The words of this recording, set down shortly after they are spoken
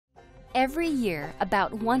Every year,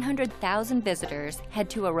 about 100,000 visitors head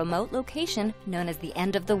to a remote location known as the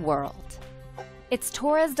end of the world. It's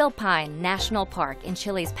Torres del Paine National Park in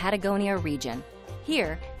Chile's Patagonia region.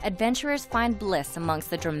 Here, adventurers find bliss amongst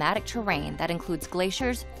the dramatic terrain that includes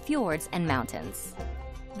glaciers, fjords, and mountains.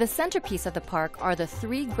 The centerpiece of the park are the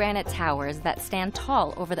 3 granite towers that stand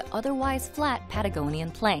tall over the otherwise flat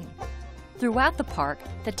Patagonian plain. Throughout the park,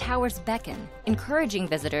 the towers beckon, encouraging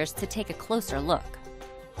visitors to take a closer look.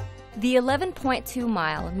 The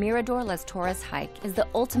 11.2-mile Mirador Las Torres hike is the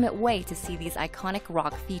ultimate way to see these iconic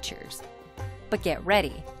rock features. But get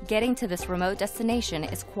ready, getting to this remote destination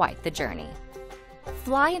is quite the journey.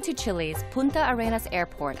 Fly into Chile's Punta Arenas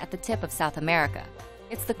Airport at the tip of South America.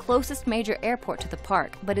 It's the closest major airport to the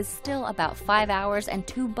park, but is still about 5 hours and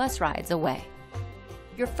 2 bus rides away.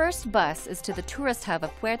 Your first bus is to the tourist hub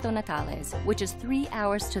of Puerto Natales, which is 3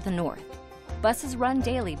 hours to the north. Buses run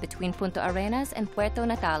daily between Punta Arenas and Puerto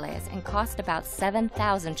Natales and cost about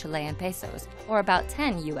 7,000 Chilean pesos, or about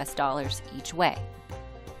 $10 US each way.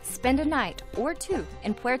 Spend a night or 2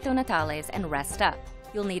 in Puerto Natales and rest up.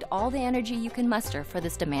 You'll need all the energy you can muster for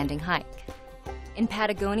this demanding hike. In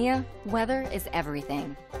Patagonia, weather is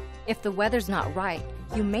everything. If the weather's not right,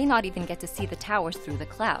 you may not even get to see the towers through the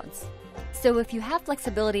clouds. So if you have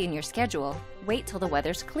flexibility in your schedule, wait till the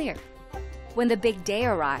weather's clear. When the big day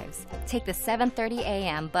arrives, take the 7:30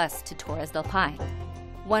 a.m. bus to Torres del Paine.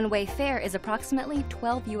 One-way fare is approximately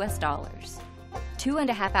 $12 US.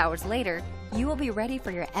 2.5 hours later, you will be ready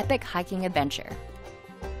for your epic hiking adventure.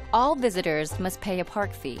 All visitors must pay a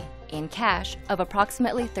park fee, in cash, of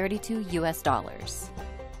approximately $32 US.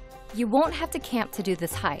 You won't have to camp to do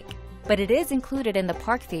this hike, but it is included in the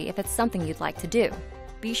park fee if it's something you'd like to do.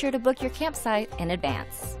 Be sure to book your campsite in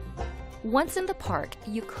advance. Once in the park,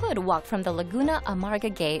 you could walk from the Laguna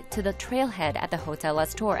Amarga gate to the trailhead at the Hotel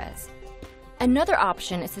Las Torres. Another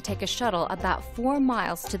option is to take a shuttle about 4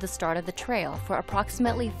 miles to the start of the trail for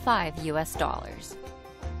approximately $5 US.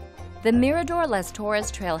 The Mirador Las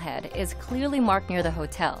Torres trailhead is clearly marked near the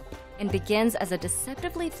hotel and begins as a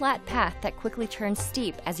deceptively flat path that quickly turns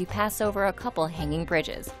steep as you pass over a couple hanging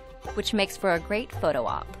bridges, which makes for a great photo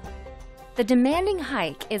op. The demanding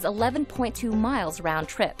hike is 11.2 miles round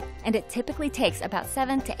trip, and it typically takes about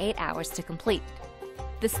 7 to 8 hours to complete.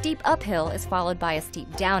 The steep uphill is followed by a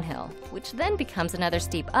steep downhill, which then becomes another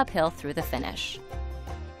steep uphill through the finish.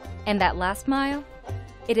 And that last mile?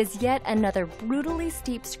 It is yet another brutally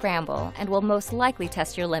steep scramble and will most likely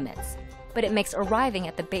test your limits, but it makes arriving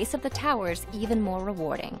at the base of the towers even more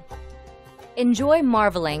rewarding. Enjoy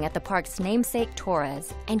marveling at the park's namesake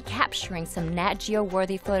Torres and capturing some Nat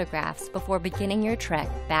Geo-worthy photographs before beginning your trek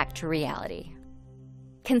back to reality.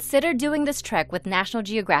 Consider doing this trek with National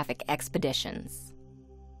Geographic Expeditions.